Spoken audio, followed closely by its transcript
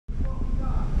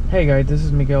Hey guys, this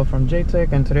is Miguel from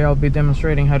JTech, and today I'll be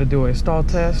demonstrating how to do a stall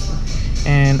test.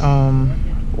 And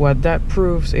what that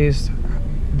proves is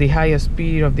the highest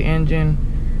speed of the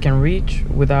engine can reach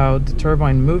without the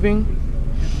turbine moving.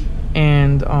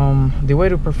 And the way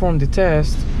to perform the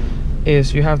test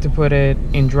is you have to put it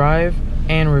in drive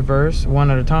and reverse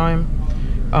one at a time.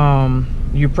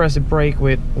 You press the brake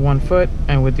with one foot,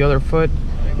 and with the other foot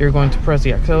you're going to press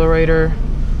the accelerator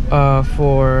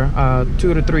for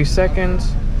 2 to 3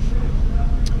 seconds.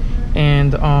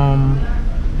 And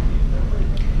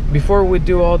before we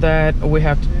do all that, we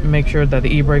have to make sure that the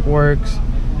e-brake works,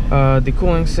 the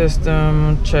cooling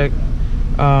system, check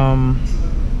the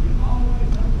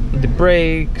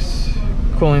brakes,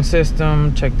 cooling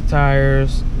system, check the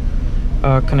tires,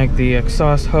 connect the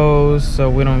exhaust hose so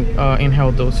we don't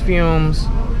inhale those fumes.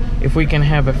 If we can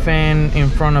have a fan in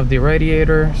front of the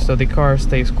radiator so the car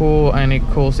stays cool and it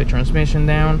cools the transmission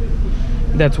down,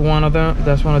 that's one of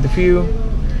the few.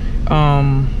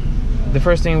 The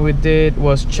first thing we did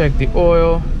was check the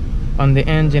oil on the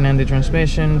engine and the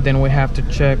transmission. Then we have to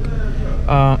check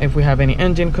if we have any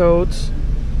engine codes.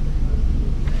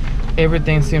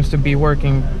 Everything seems to be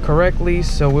working correctly,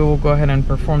 so we will go ahead and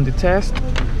perform the test.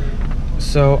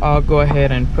 So I'll go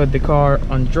ahead and put the car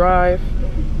on drive.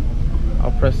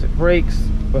 I'll press the brakes,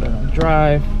 put it on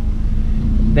drive.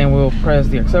 Then we'll press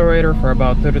the accelerator for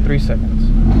about 2 to 3 seconds.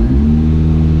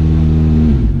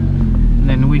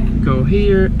 Then we can go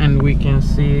here and we can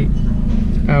see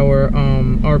our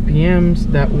RPMs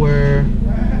that were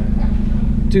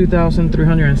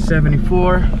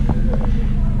 2,374,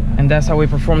 and that's how we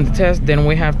perform the test. Then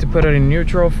we have to put it in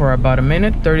neutral for about a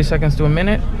minute, 30 seconds to a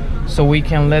minute, so we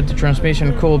can let the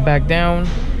transmission cool back down.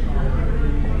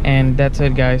 And that's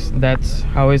it, guys. That's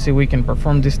how easy we can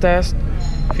perform this test.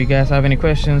 If you guys have any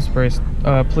questions, please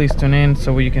tune in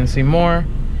so you can see more.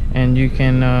 And you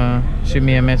can shoot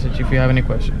me a message if you have any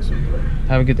questions.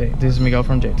 Have a good day. This is Miguel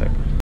from JTech.